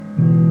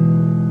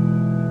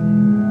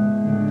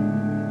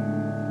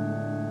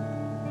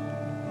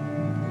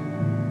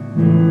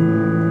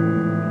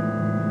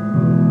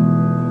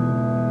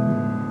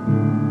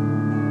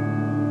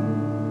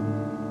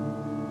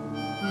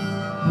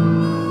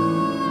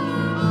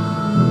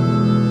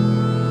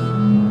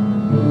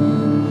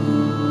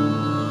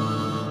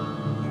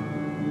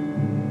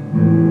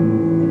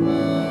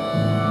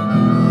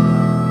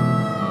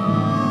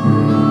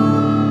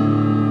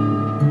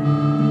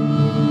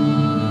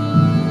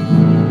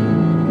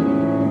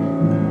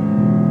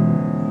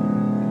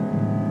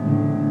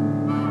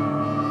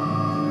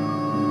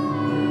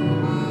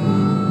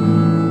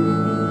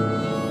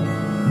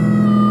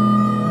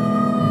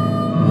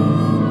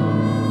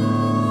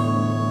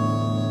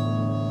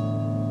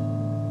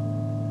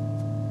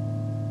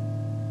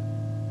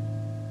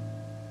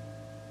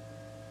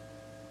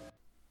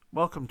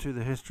Welcome to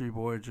the History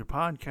Voyager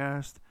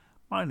podcast.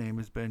 My name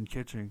is Ben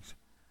Kitchings.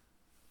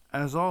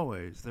 As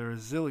always, there are a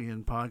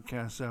zillion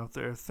podcasts out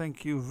there.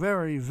 Thank you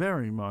very,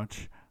 very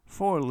much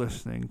for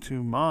listening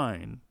to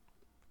mine.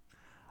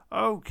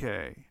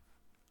 Okay,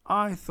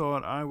 I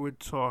thought I would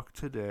talk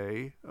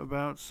today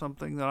about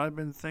something that I've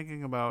been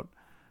thinking about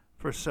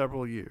for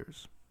several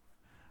years.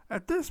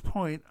 At this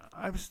point,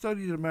 I've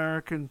studied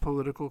American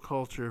political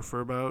culture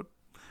for about,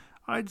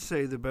 I'd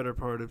say, the better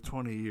part of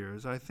 20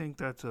 years. I think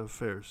that's a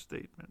fair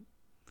statement.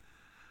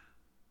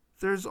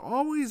 There's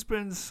always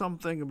been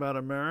something about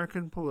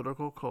American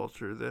political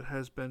culture that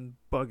has been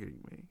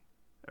bugging me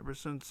ever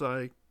since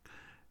I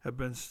have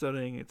been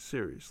studying it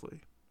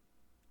seriously.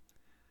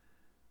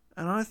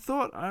 And I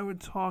thought I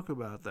would talk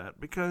about that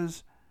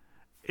because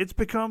it's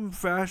become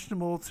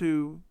fashionable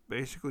to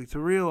basically to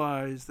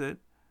realize that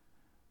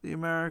the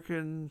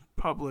American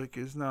public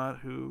is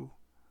not who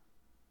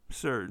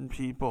certain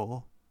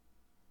people,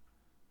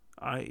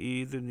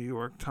 i.e. the New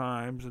York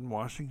Times and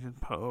Washington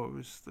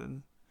Post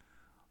and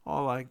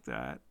all like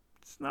that.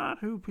 It's not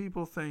who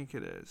people think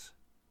it is.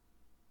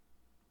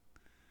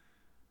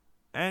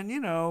 And,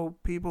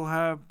 people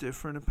have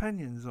different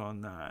opinions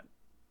on that.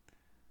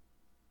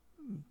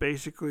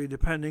 Basically,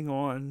 depending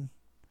on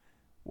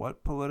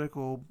what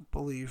political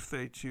belief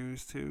they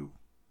choose to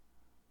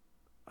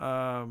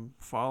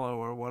follow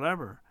or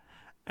whatever.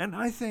 And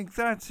I think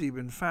that's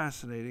even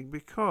fascinating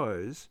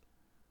because,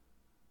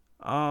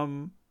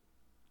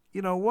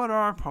 what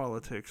are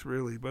politics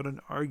really but an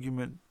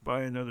argument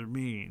by another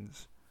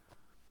means?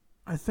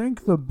 I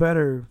think the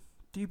better,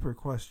 deeper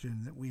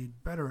question that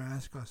we'd better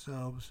ask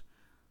ourselves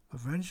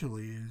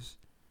eventually is,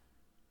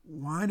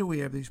 why do we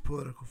have these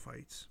political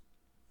fights?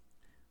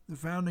 The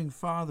Founding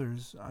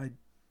Fathers,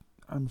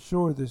 I'm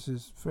sure this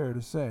is fair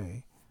to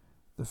say,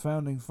 the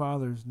Founding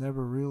Fathers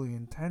never really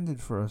intended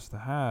for us to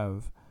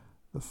have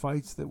the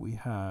fights that we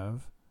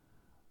have.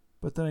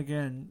 But then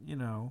again,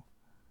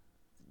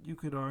 you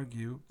could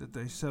argue that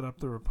they set up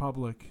the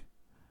Republic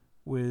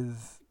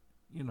with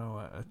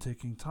a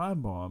ticking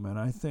time bomb, and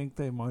I think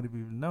they might have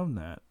even known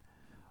that.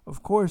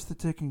 Of course, the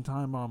ticking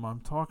time bomb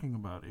I'm talking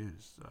about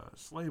is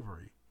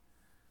slavery.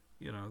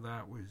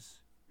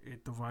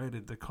 It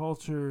divided the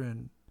culture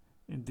and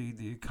indeed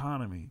the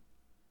economy.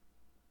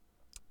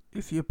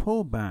 If you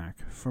pull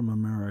back from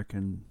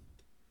American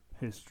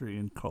history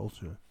and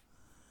culture,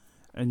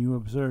 and you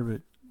observe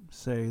it,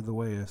 say, the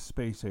way a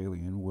space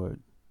alien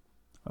would,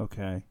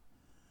 okay?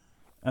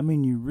 I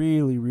mean, you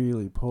really,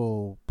 really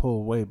pull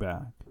way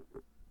back.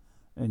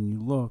 And you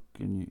look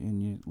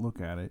and you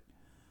look at it,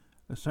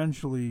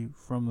 essentially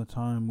from the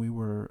time we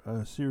were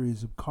a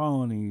series of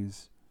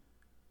colonies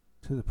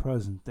to the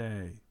present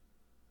day.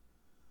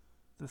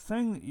 The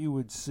thing that you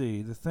would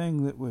see, the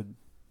thing that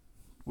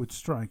would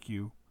strike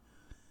you,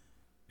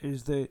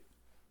 is that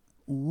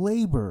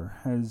labor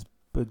has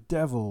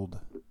bedeviled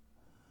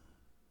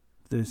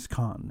this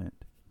continent.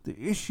 The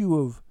issue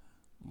of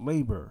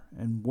labor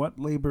and what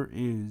labor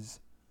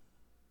is,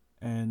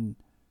 and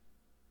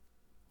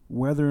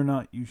whether or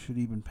not you should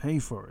even pay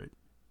for it,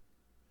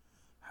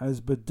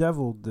 has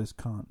bedeviled this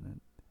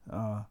continent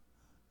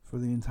for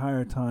the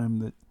entire time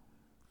that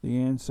the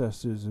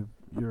ancestors of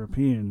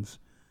Europeans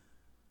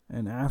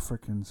and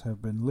Africans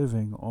have been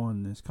living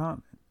on this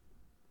continent.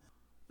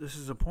 This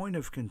is a point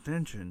of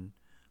contention,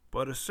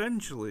 but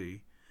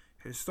essentially,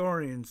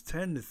 historians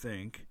tend to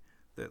think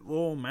that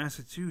Lowell,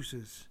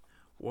 Massachusetts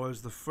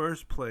was the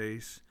first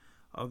place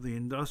of the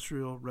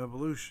Industrial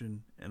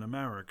Revolution in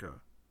America.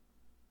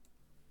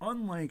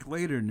 Unlike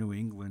later New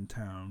England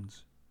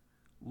towns,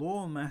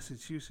 Lowell,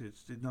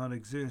 Massachusetts did not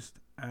exist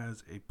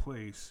as a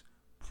place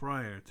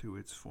prior to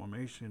its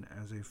formation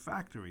as a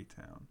factory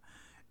town.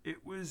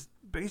 It was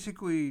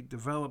basically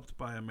developed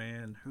by a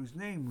man whose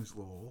name was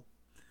Lowell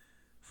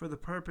for the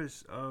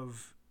purpose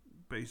of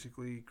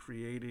basically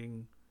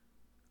creating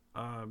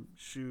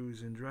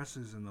shoes and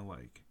dresses and the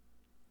like.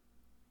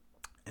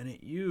 And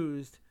it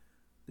used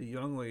the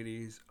young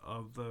ladies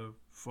of the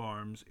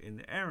farms in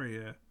the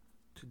area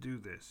to do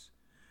this.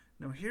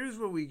 Now, here's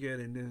where we get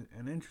into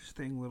an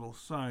interesting little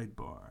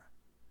sidebar.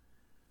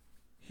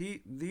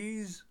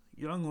 These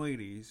young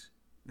ladies,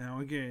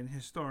 now again,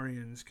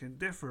 historians can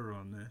differ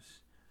on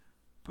this,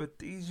 but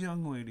these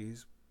young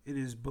ladies, it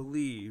is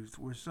believed,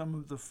 were some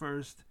of the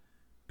first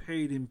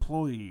paid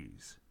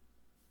employees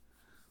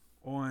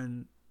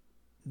on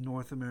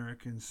North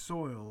American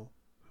soil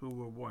who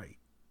were white.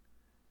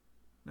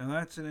 Now,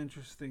 that's an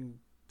interesting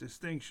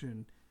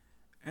distinction,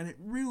 and it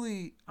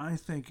really, I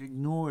think,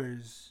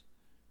 ignores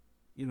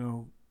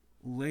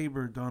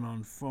labor done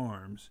on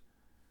farms.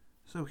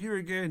 So here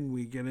again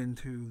we get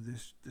into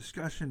this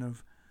discussion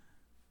of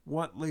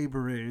what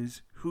labor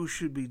is, who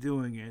should be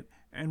doing it,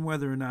 and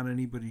whether or not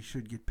anybody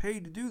should get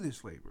paid to do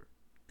this labor.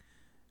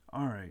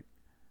 Alright,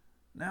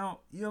 now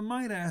you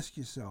might ask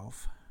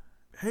yourself,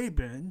 hey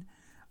Ben,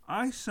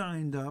 I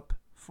signed up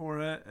for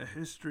a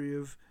history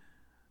of,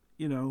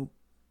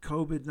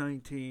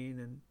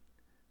 COVID-19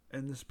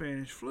 and the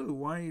Spanish flu.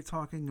 Why are you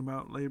talking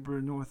about labor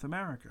in North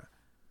America?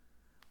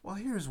 Well,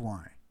 here's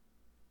why.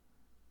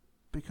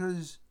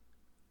 Because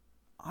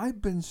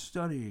I've been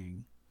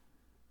studying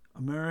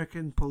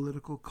American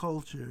political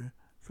culture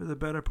for the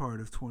better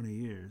part of 20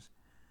 years.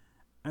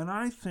 And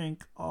I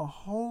think a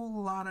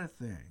whole lot of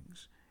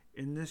things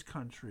in this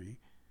country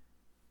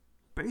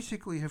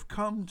basically have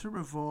come to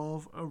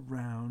revolve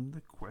around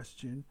the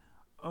question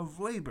of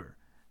labor.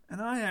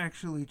 And I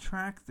actually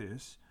track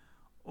this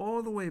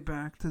all the way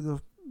back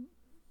to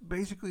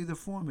basically the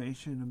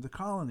formation of the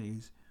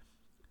colonies,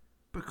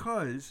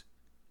 because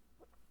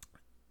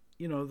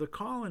the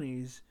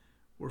colonies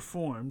were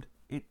formed,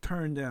 it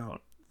turned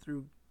out,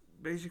 through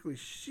basically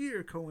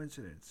sheer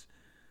coincidence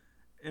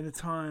in a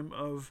time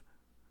of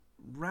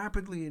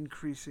rapidly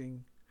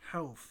increasing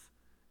health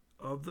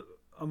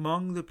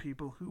among the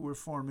people who were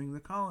forming the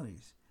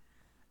colonies.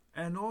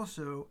 And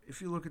also,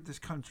 if you look at this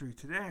country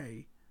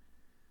today,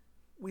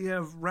 we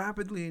have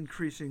rapidly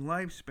increasing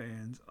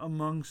lifespans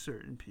among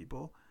certain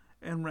people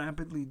and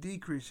rapidly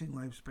decreasing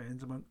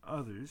lifespans among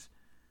others.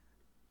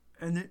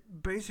 And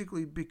it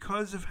basically,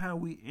 because of how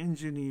we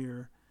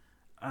engineer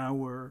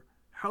our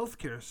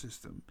healthcare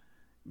system,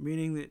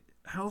 meaning that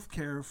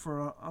healthcare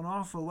for an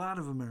awful lot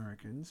of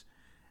Americans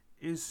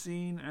is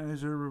seen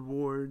as a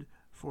reward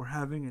for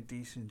having a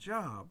decent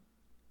job,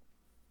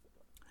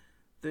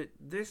 that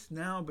this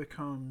now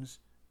becomes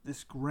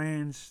this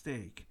grand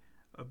stake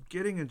of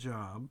getting a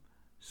job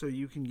so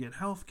you can get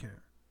health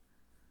care.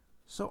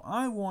 So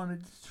I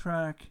wanted to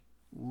track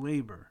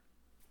labor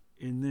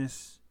in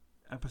this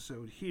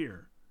episode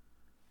here.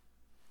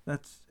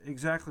 That's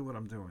exactly what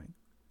I'm doing.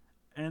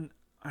 And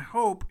I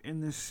hope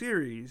in this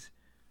series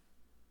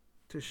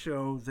to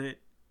show that,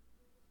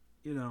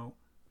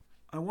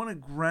 I want to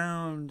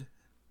ground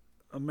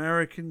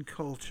American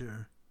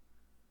culture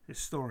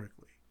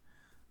historically,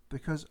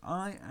 because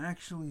I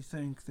actually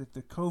think that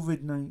the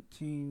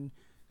COVID-19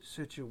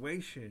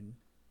 situation,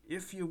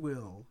 if you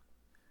will,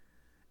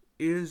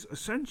 is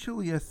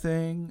essentially a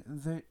thing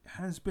that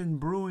has been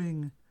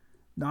brewing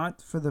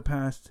not for the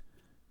past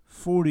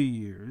 40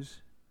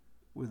 years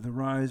with the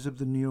rise of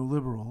the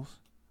neoliberals,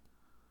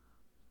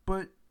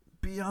 but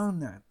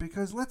beyond that.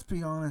 Because let's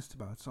be honest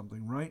about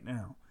something right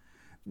now.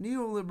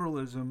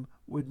 Neoliberalism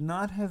would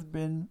not have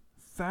been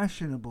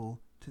fashionable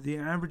to the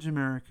average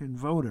American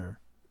voter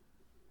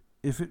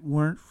if it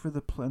weren't for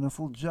the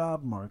plentiful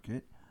job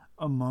market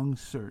among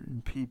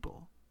certain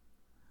people.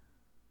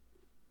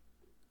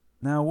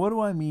 Now, what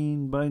do I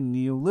mean by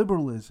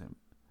neoliberalism?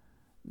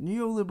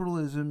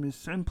 Neoliberalism is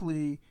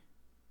simply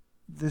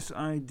this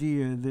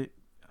idea that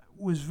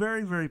was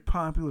very, very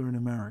popular in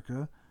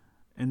America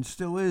and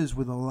still is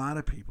with a lot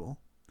of people,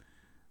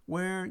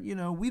 where,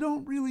 we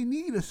don't really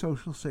need a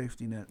social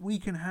safety net. We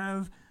can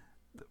have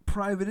the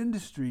private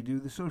industry do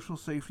the social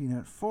safety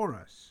net for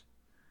us.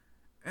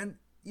 And,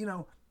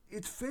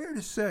 it's fair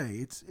to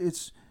say,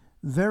 it's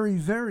very,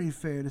 very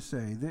fair to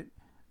say that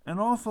an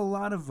awful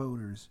lot of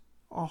voters,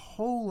 a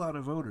whole lot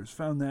of voters,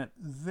 found that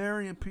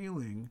very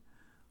appealing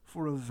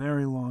for a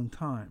very long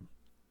time.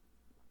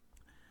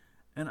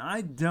 And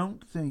I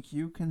don't think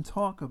you can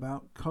talk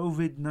about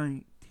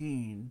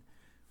COVID-19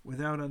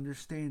 without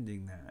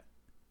understanding that.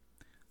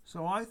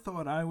 So I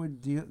thought I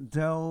would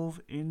delve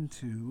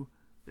into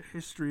the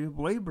history of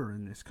labor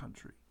in this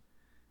country.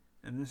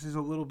 And this is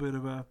a little bit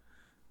of an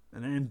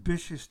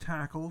ambitious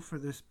tackle for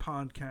this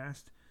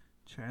podcast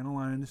channel,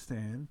 I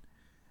understand.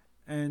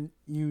 And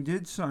you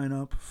did sign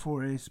up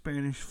for a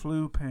Spanish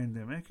flu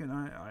pandemic, and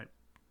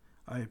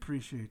I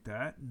appreciate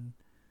that. And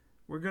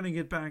we're going to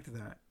get back to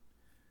that.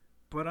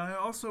 But I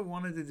also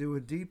wanted to do a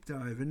deep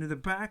dive into the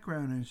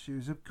background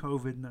issues of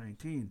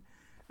COVID-19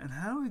 and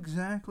how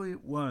exactly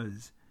it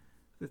was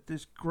that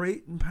this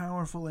great and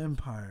powerful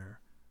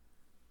empire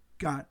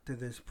got to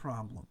this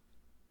problem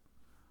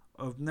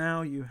of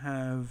now you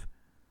have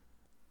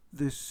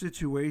this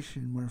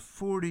situation where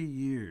 40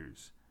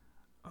 years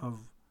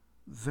of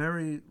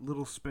very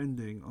little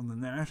spending on the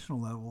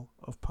national level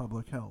of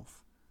public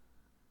health.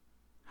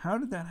 How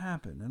did that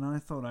happen? And I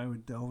thought I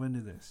would delve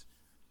into this.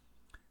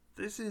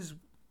 This is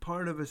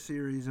part of a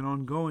series, an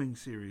ongoing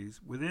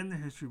series within the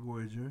History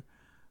Voyager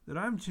that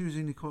I'm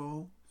choosing to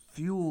call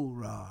Fuel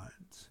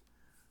Rods.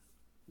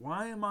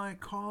 Why am I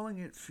calling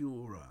it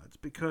fuel rods?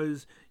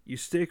 Because you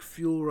stick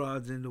fuel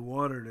rods into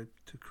water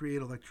to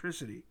create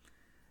electricity.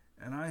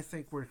 And I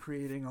think we're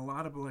creating a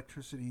lot of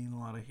electricity and a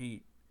lot of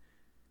heat.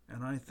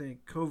 And I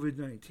think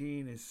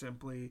COVID-19 is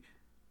simply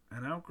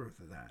an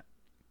outgrowth of that.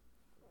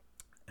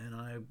 And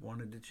I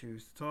wanted to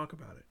choose to talk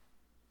about it.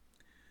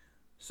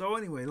 So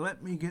anyway,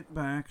 let me get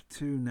back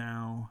to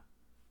now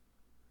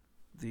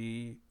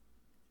the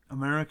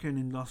American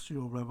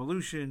Industrial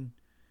Revolution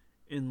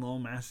in Lowell,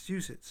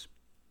 Massachusetts.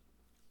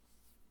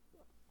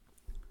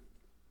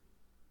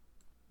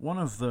 One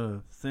of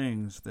the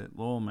things that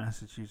Lowell,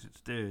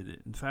 Massachusetts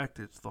did, in fact,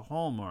 it's the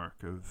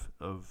hallmark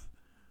of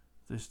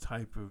this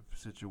type of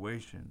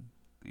situation,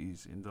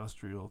 these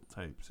industrial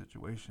type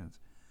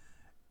situations,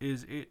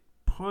 is it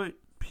put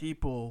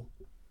people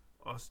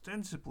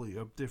ostensibly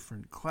of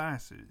different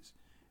classes.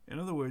 In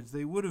other words,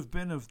 they would have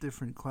been of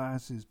different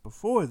classes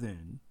before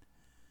then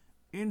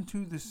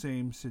into the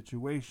same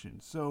situation.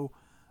 So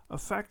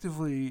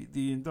effectively,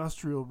 the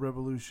Industrial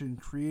Revolution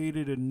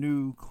created a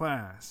new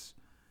class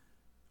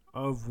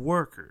of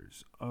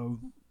workers, of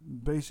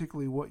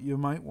basically what you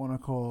might want to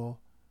call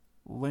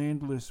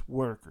landless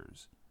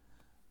workers.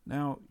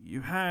 Now,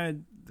 you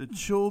had the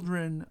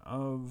children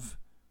of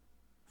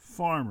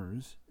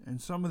farmers,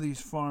 and some of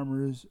these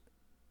farmers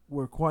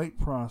were quite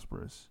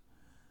prosperous,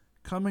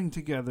 coming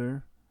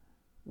together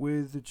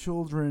with the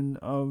children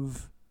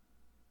of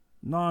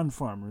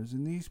non-farmers,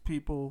 and these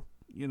people,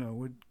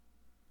 would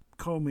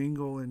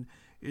commingle in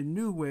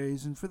new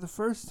ways, and for the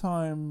first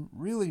time,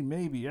 really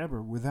maybe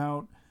ever,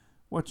 without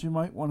what you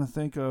might want to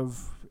think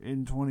of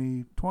in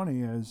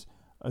 2020 as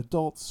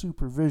adult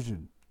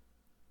supervision.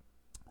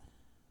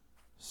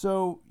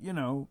 So,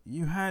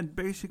 you had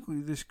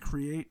basically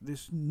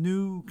this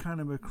new kind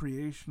of a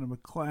creation of a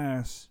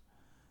class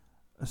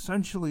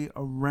essentially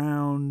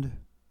around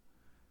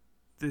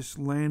this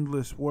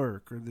landless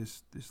work or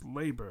this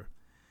labor.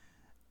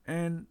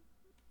 And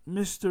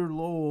Mr.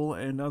 Lowell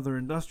and other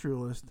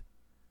industrialists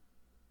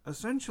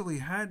essentially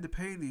had to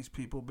pay these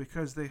people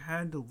because they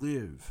had to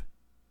live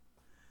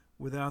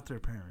without their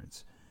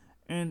parents.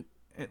 And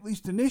at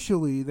least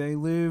initially, they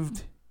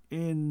lived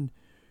in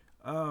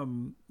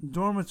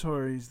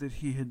dormitories that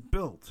he had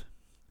built.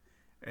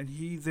 And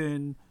he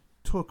then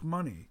took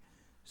money.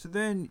 So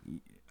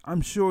then,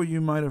 I'm sure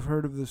you might have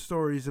heard of the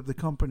stories of the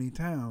company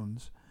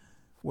towns,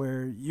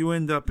 where you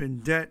end up in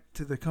debt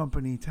to the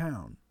company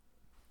town.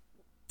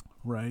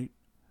 Right?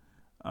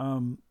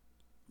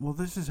 Well,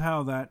 this is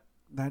how that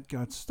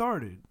got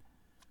started.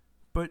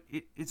 But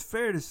it's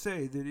fair to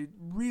say that it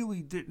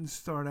really didn't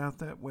start out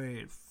that way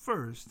at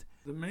first.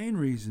 The main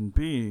reason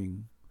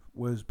being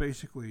was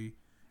basically,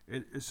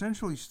 it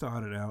essentially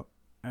started out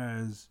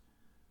as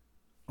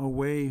a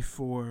way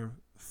for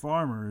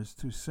farmers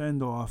to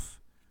send off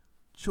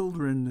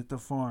children that the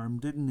farm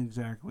didn't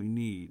exactly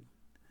need.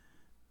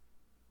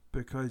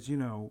 Because,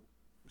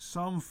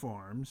 some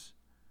farms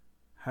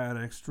had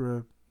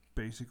extra,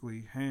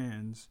 basically,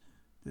 hands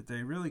that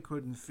they really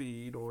couldn't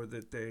feed, or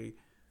that they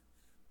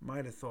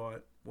might have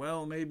thought,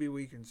 well, maybe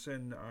we can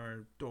send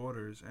our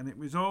daughters. And it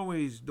was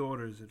always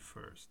daughters at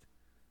first.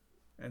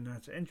 And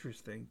that's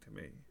interesting to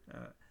me.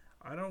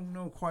 I don't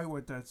know quite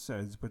what that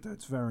says, but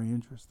that's very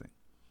interesting.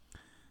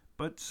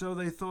 But so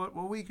they thought,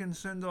 well, we can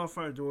send off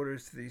our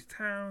daughters to these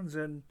towns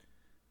and,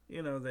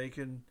 they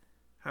can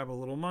have a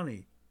little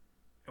money.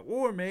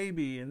 Or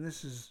maybe, and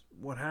this is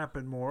what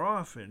happened more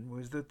often,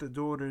 was that the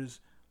daughters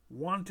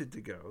wanted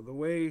to go. The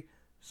way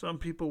some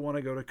people want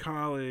to go to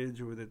college,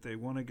 or that they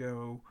want to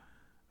go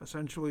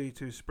essentially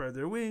to spread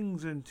their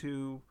wings and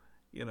to,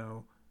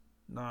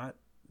 not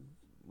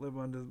live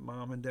under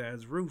mom and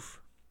dad's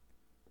roof.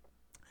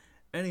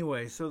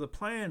 Anyway, so the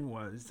plan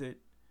was that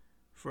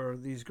for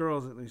these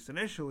girls, at least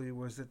initially,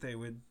 was that they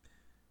would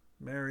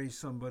marry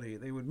somebody.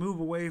 They would move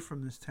away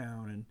from this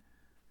town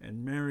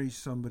and marry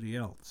somebody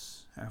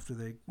else after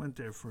they went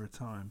there for a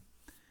time.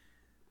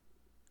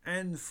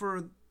 And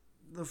for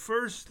the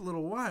first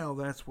little while,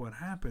 that's what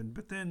happened.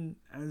 But then,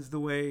 as the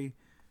way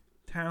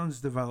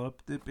towns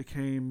developed, it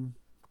became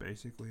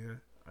basically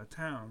a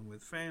town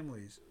with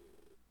families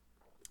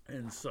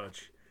and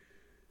such.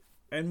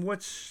 And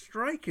what's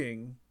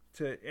striking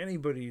to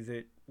anybody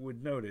that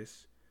would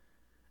notice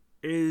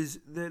is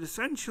that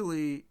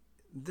essentially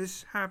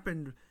this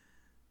happened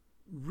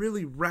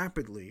really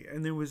rapidly.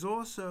 And there was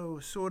also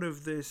sort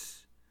of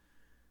this,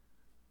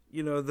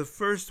 the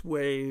first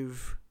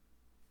wave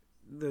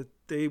that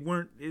they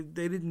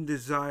didn't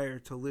desire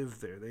to live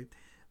there.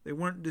 They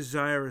weren't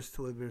desirous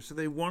to live there, so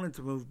they wanted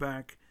to move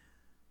back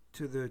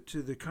to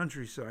the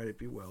countryside,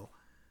 if you will.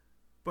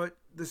 But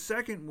the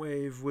second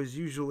wave was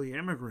usually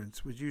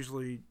immigrants, was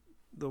usually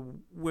the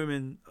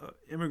women,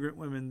 immigrant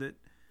women that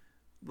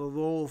the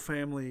Lowell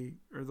family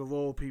or the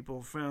Lowell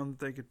people found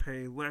that they could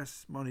pay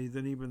less money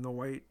than even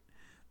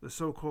the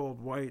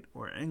so-called white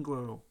or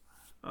Anglo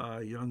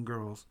young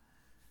girls.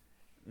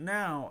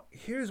 Now,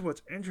 here's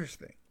what's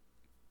interesting,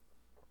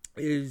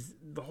 is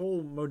the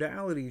whole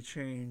modality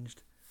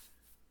changed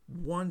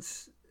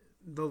once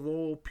the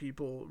Lowell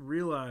people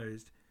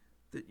realized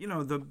that,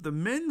 the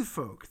men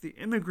folk, the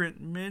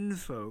immigrant men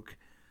folk,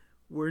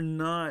 were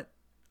not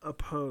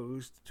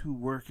opposed to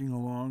working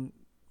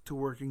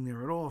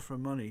there at all for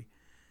money.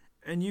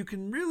 And you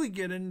can really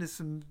get into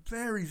some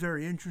very,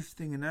 very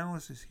interesting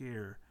analysis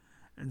here,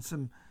 and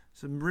some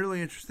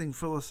really interesting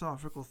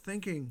philosophical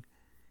thinking.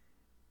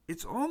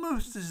 It's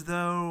almost as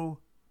though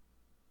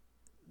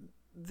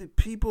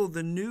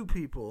the new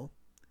people,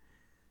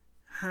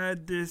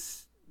 had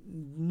this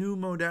new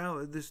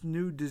modality, this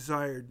new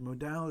desired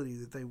modality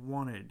that they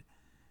wanted.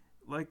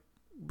 Like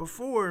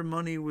before,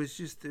 money was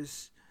just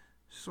this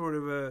sort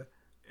of a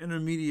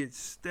intermediate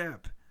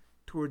step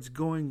towards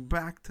going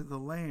back to the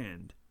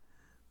land.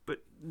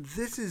 But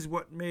this is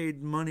what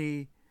made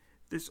money,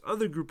 this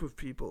other group of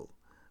people,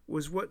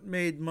 was what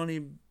made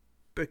money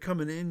become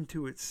an end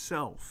to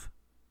itself.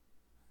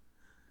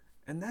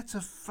 And that's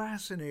a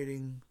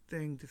fascinating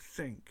thing to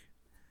think.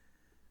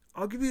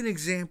 I'll give you an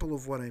example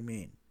of what I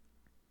mean.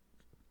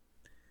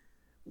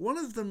 One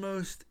of the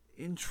most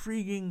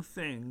intriguing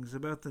things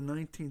about the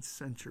 19th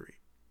century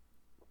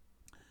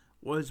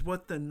was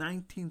what the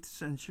 19th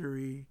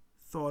century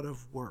thought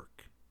of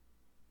work.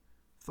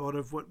 Thought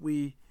of what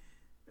we,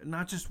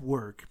 not just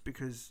work,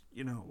 because,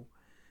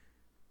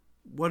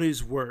 what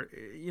is work?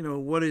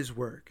 What is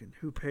work and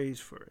who pays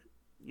for it?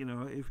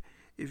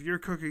 If you're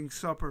cooking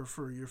supper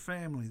for your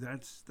family,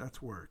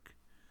 that's work.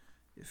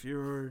 If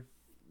you're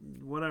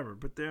whatever,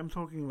 but I'm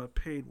talking about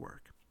paid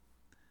work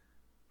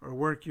or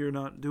work you're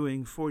not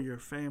doing for your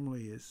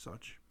family as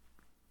such.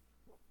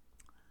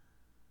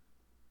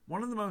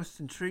 One of the most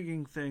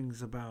intriguing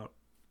things about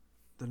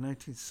the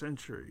 19th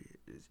century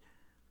is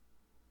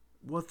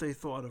what they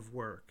thought of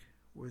work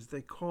was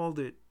they called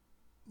it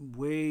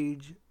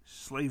wage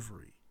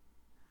slavery.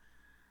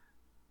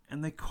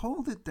 And they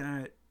called it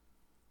that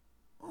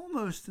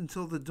almost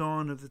until the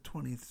dawn of the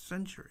 20th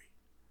century,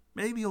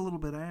 maybe a little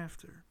bit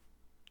after.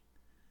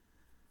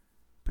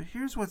 But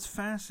here's what's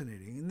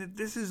fascinating, and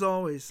this is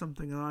always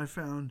something that I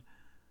found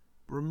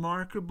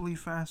remarkably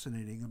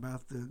fascinating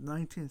about the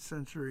 19th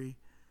century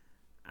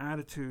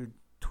attitude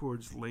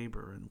towards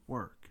labor and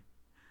work.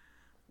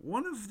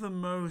 One of the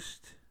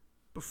most,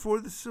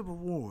 before the Civil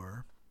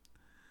War,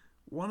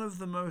 one of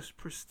the most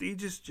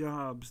prestigious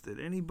jobs that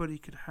anybody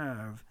could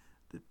have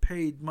that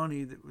paid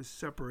money that was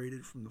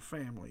separated from the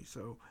family.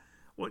 So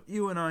what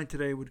you and I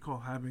today would call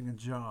having a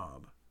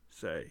job,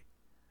 say,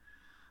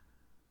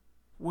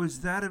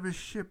 was that of a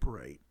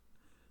shipwright.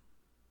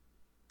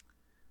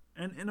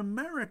 And in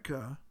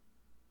America,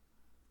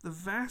 the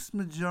vast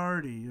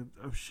majority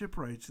of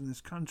shipwrights in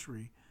this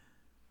country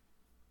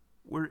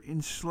were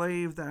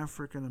enslaved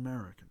African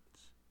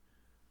Americans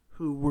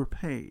who were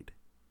paid.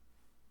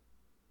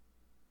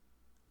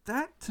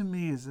 That to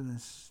me is an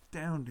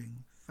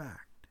astounding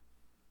fact.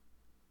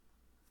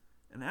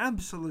 An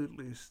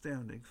absolutely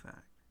astounding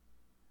fact.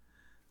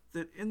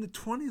 That in the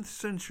 20th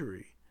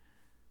century,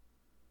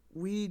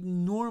 we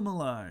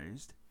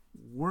normalized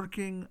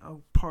working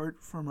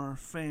apart from our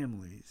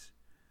families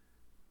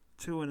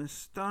to an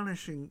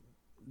astonishing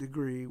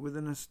degree, with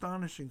an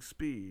astonishing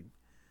speed,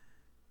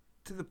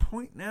 to the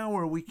point now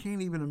where we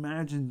can't even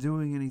imagine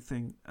doing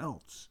anything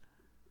else.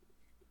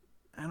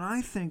 And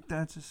I think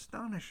that's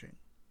astonishing.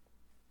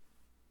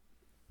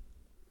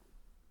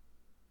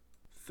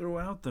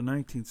 Throughout the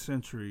 19th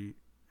century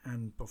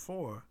and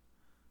before,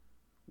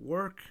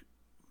 work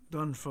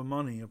done for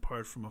money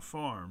apart from a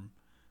farm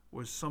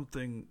was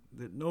something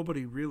that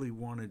nobody really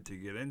wanted to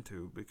get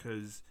into,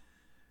 because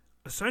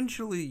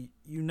essentially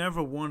you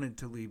never wanted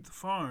to leave the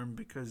farm,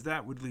 because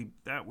that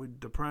would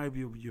deprive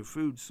you of your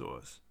food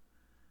source.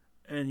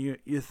 And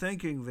your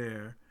thinking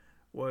there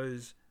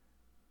was,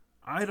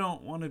 I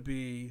don't want to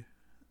be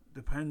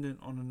dependent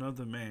on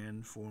another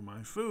man for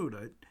my food.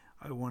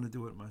 I want to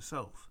do it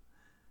myself.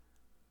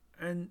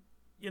 And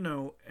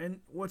and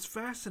what's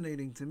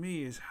fascinating to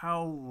me is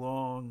how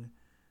long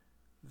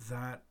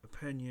that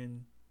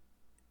opinion,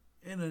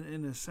 in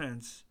a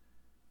sense,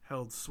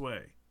 held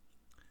sway.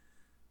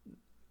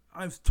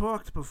 I've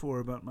talked before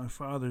about my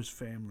father's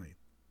family.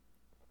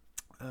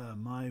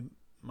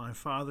 My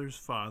father's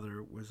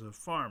father was a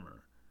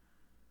farmer.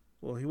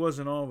 Well, he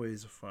wasn't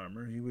always a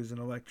farmer. He was an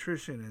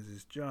electrician as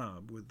his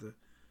job with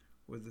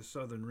the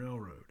Southern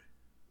Railroad.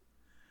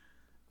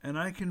 And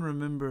I can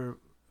remember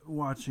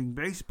watching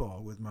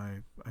baseball with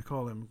I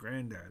call him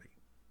Granddaddy.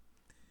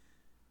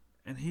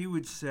 And he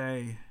would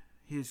say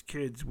his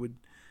kids would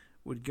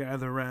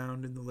gather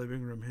around in the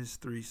living room. His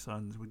three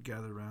sons would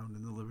gather around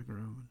in the living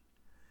room.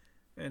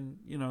 And,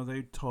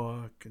 they'd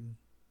talk, and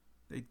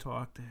they'd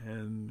talk to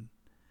him,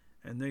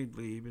 and they'd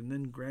leave. And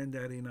then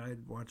Granddaddy and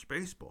I'd watch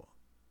baseball.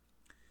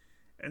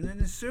 And then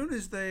as soon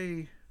as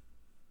they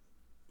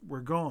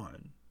were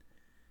gone,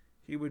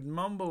 he would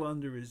mumble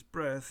under his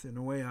breath in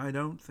a way I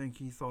don't think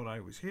he thought I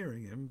was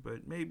hearing him,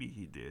 but maybe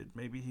he did.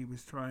 Maybe he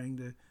was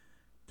trying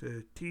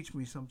to teach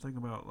me something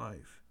about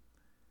life.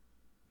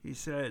 He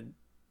said,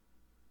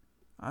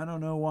 I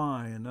don't know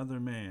why another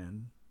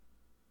man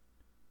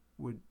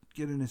would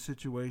get in a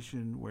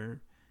situation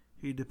where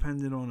he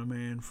depended on a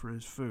man for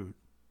his food.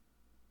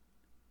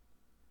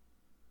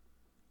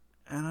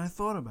 And I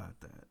thought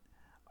about that.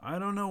 I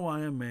don't know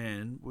why a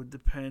man would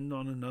depend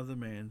on another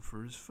man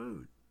for his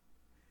food.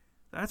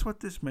 That's what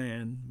this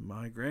man,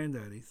 my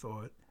granddaddy,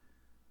 thought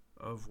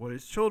of what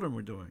his children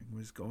were doing,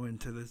 was going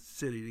to the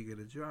city to get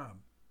a job.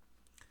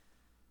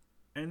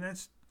 And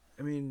that's,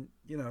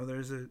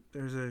 there's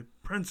a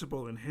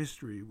principle in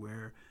history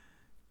where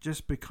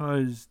just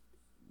because,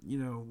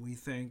 we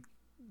think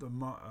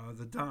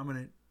the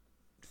dominant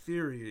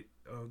theory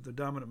of the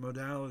dominant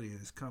modality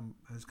has come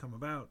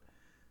about,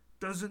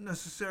 doesn't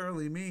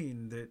necessarily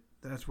mean that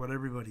that's what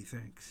everybody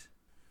thinks.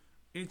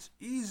 It's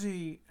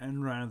easy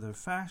and rather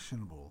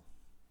fashionable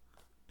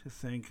to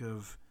think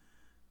of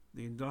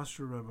the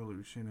Industrial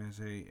Revolution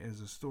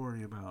as a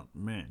story about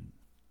men.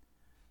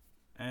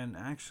 And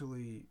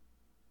actually,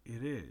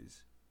 it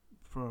is,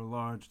 for a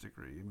large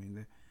degree.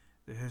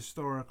 The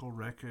historical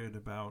record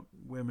about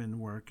women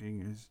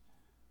working is,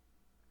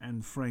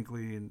 and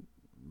frankly, in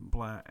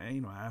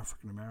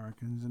African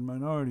Americans and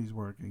minorities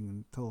working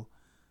until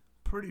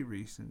pretty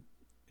recent,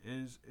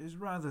 is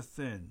rather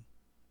thin.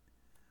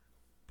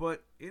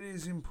 But it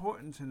is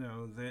important to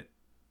know that,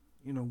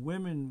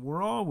 women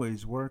were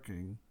always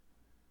working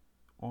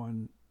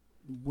on,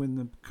 when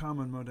the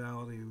common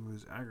modality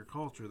was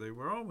agriculture, they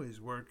were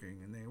always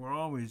working, and they were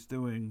always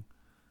doing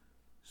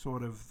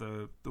sort of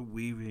the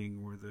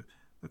weaving, or the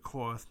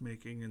cloth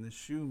making and the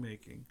shoe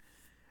making.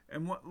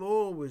 And what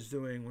Lowell was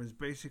doing was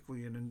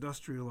basically an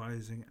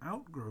industrializing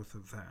outgrowth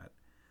of that,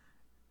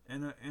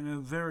 in a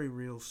very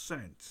real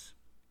sense.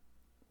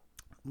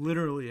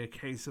 Literally a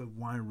case of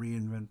why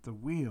reinvent the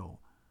wheel,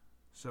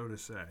 so to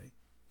say.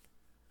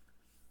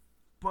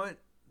 But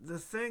the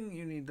thing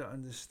you need to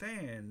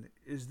understand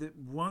is that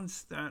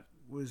once that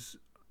was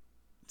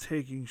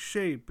taking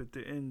shape at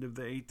the end of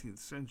the 18th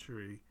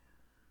century,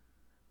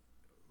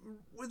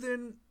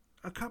 within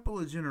a couple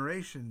of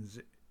generations,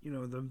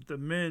 the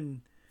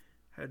men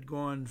had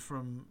gone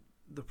from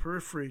the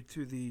periphery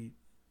to the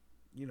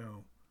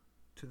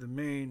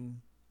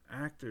main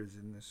actors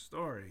in this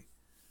story.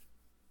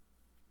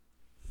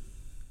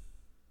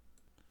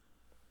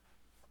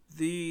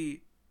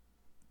 The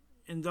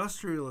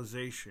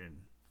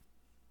industrialization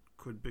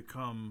could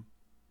become,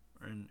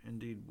 and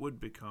indeed would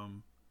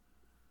become,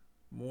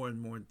 more and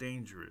more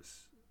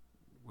dangerous,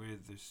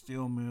 with the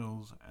steel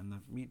mills and the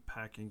meat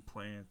packing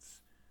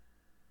plants.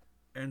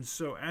 And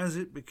so as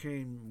it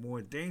became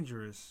more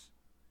dangerous,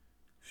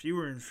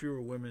 fewer and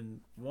fewer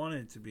women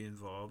wanted to be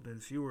involved,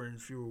 and fewer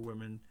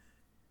women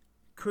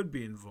could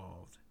be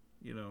involved,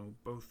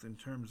 both in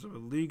terms of a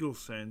legal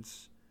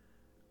sense,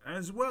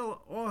 as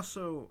well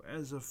also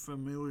as a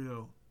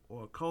familial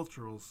or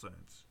cultural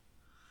sense.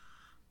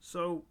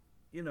 So,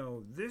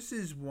 this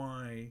is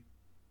why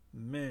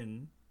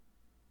men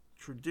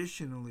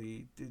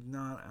traditionally did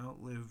not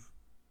outlive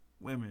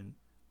women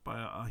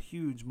by a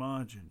huge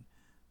margin,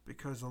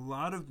 because a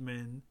lot of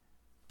men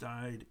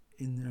died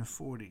in their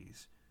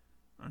 40s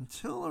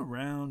until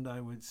around, I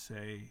would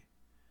say,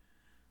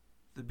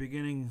 the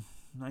beginning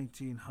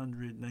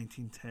 1900,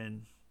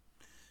 1910,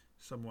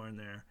 somewhere in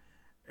there.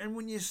 And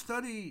when you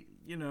study,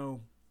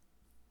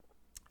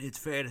 it's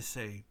fair to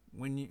say,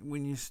 when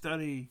you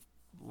study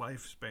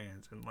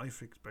lifespans and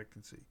life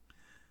expectancy,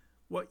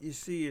 what you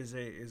see is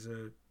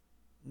a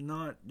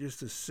not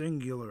just a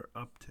singular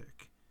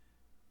uptick,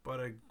 but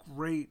a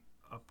great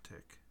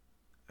uptick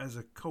as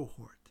a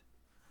cohort.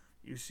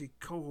 You see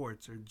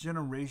cohorts or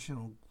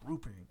generational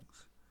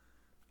groupings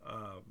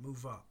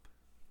move up.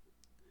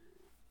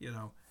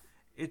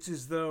 It's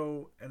as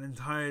though an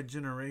entire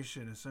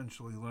generation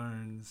essentially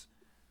learns,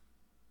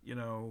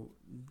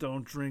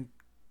 don't drink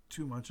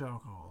too much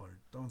alcohol, or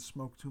don't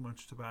smoke too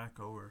much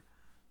tobacco, or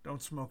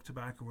don't smoke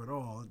tobacco at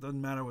all. It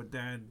doesn't matter what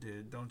dad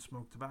did, don't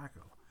smoke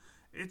tobacco.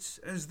 It's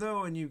as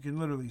though, and you can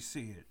literally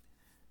see it,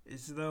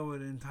 it's as though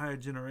an entire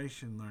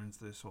generation learns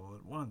this all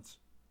at once.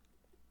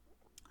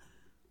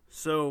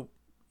 So,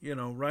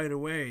 right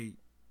away,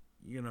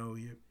 your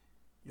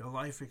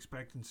life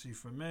expectancy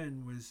for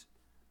men was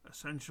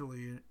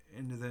essentially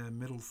into their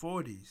middle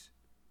 40s.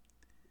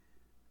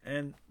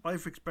 And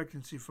life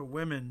expectancy for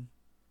women,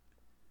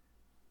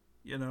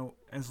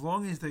 as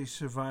long as they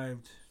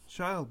survived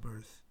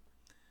childbirth,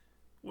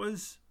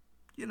 was,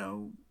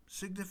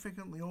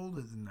 significantly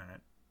older than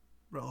that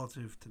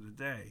relative to the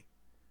day.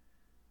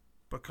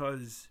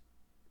 Because,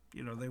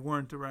 they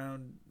weren't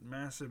around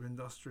massive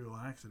industrial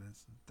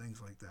accidents and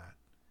things like that.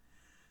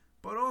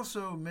 But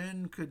also,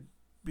 men could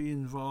be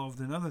involved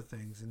in other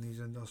things in these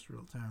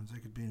industrial towns. They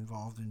could be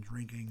involved in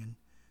drinking and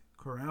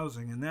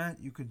carousing, and that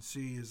you can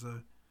see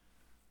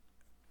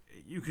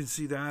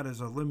that as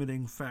a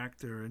limiting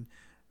factor and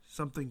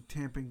something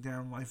tamping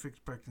down life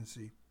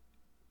expectancy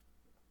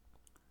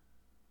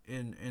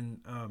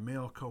in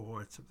male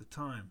cohorts at the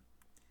time.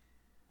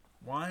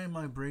 Why am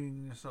I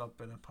bringing this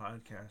up in a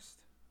podcast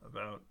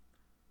about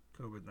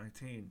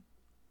COVID-19?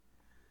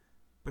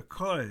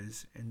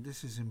 Because, and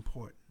this is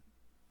important,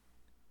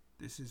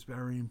 this is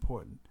very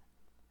important,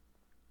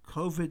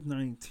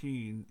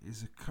 COVID-19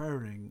 is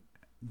occurring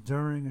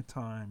during a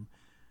time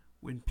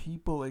when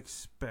people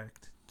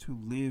expect to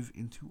live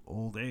into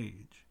old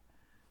age.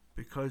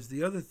 Because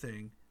the other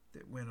thing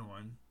that went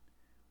on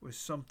was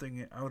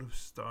something out of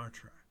Star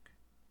Trek.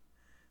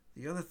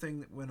 The other thing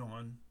that went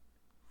on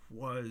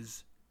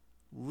was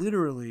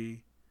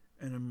literally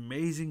an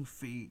amazing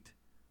feat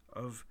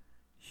of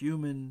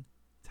human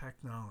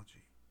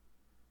technology.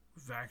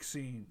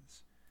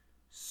 Vaccines.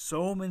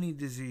 So many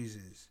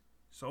diseases,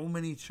 so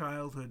many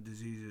childhood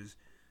diseases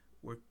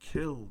were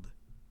killed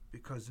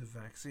because of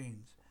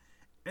vaccines.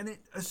 And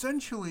it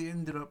essentially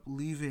ended up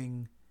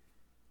leaving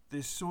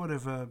this sort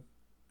of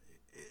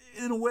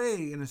in a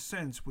way, in a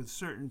sense, with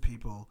certain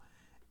people,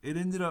 it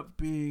ended up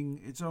being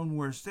its own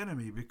worst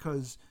enemy,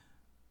 because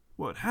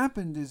what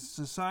happened is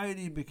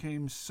society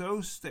became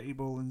so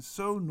stable and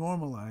so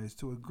normalized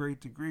to a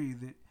great degree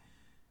that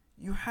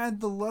you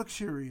had the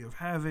luxury of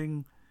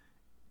having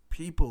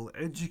people,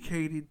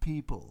 educated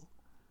people,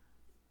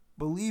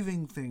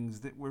 believing things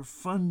that were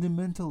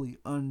fundamentally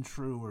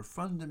untrue or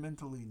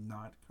fundamentally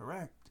not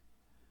correct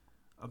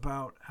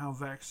about how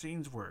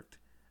vaccines worked.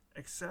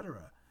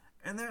 etc.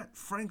 And that,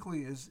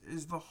 frankly, is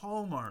the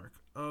hallmark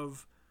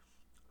of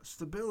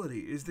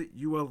stability, is that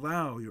you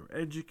allow your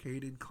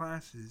educated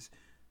classes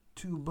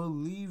to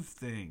believe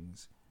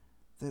things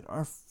that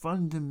are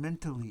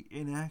fundamentally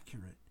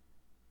inaccurate.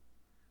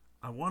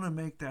 I want to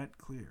make that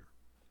clear,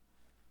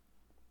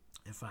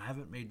 if I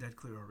haven't made that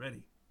clear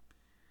already.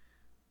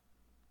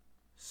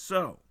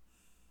 So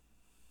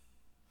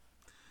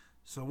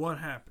what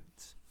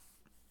happens?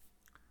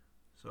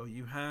 So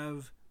you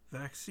have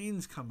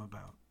vaccines come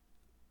about.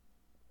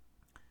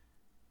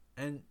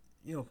 And,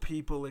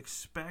 people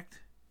expect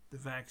the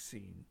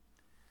vaccine.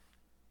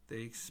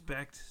 They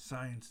expect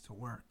science to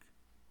work.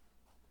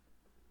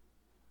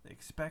 They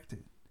expect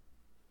it.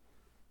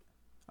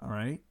 All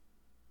right?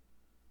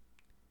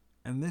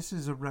 And this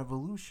is a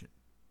revolution.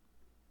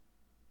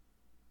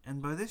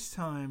 And by this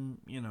time,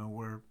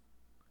 we're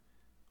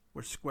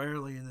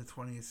squarely in the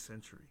 20th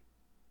century.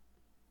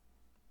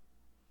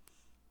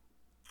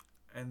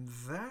 And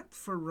that,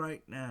 for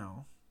right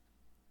now,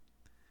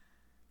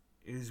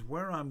 is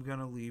where I'm going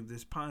to leave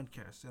this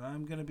podcast. And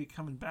I'm going to be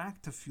coming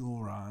back to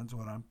fuel rods,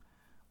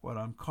 what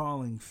I'm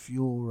calling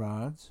fuel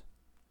rods.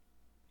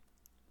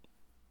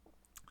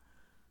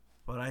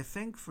 But I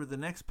think for the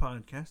next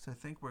podcast, I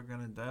think we're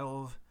going to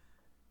delve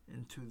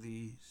into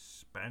the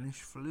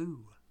Spanish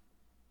flu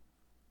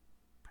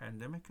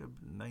pandemic of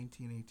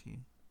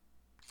 1918.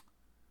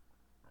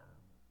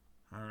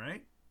 All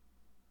right.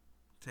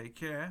 Take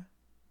care.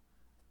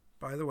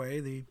 By the way,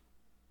 the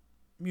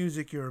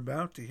music you're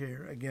about to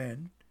hear,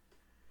 again,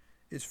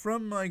 is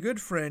from my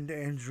good friend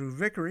Andrew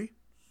Vickery.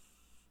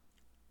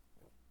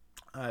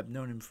 I've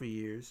known him for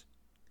years.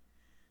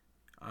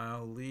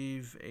 I'll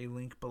leave a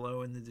link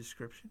below in the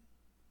description.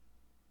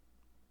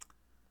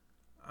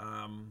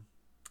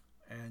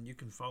 And you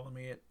can follow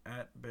me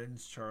at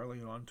Ben's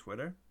Charlie on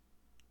Twitter.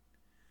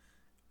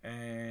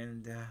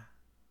 And,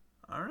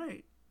 all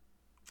right.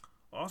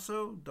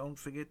 Also, don't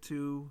forget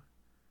to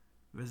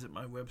visit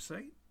my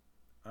website.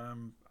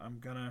 I'm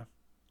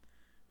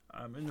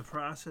in the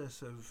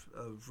process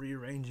of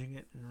rearranging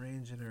it and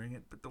re-engineering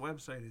it, but the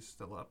website is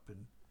still up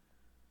and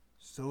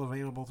still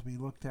available to be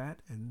looked at.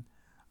 And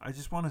I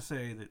just want to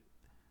say that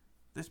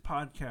this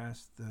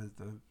podcast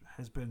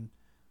has been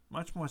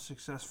much more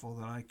successful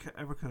than I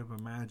ever could have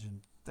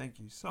imagined. Thank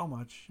you so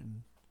much,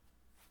 and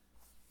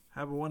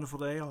have a wonderful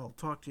day. I'll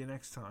talk to you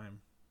next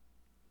time.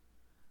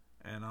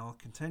 And I'll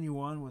continue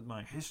on with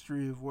my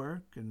history of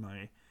work and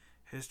my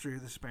history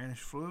of the Spanish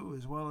flu,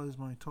 as well as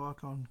my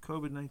talk on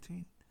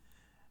COVID-19.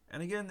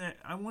 And again,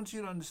 I want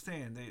you to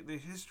understand, the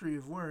history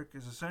of work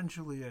is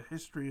essentially a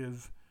history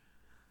of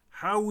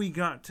how we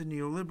got to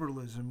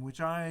neoliberalism, which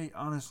I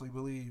honestly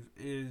believe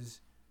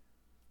is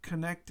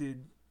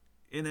connected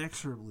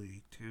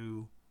inexorably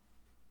to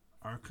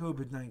our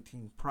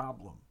COVID-19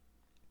 problem,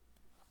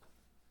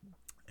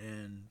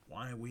 and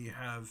why we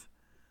have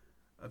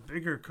a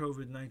bigger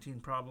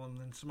COVID-19 problem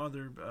than some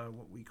other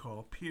what we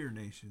call peer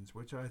nations,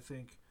 which I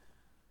think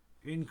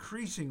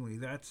increasingly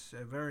that's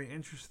a very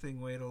interesting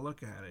way to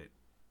look at it,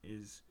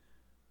 is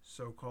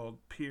so-called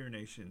peer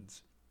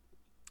nations.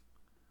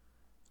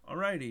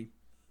 Alrighty,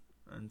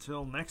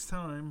 until next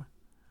time,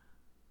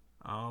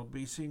 I'll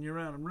be seeing you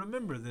around. And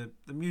remember that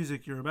the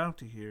music you're about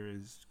to hear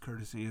is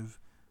courtesy of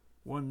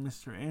one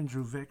Mr.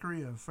 Andrew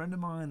Vickery, a friend of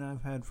mine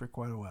I've had for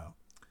quite a while.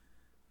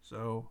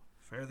 So,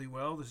 fare thee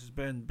well. This has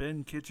been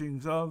Ben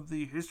Kitchings of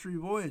the History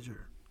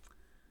Voyager.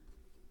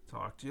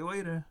 Talk to you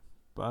later.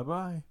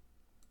 Bye-bye.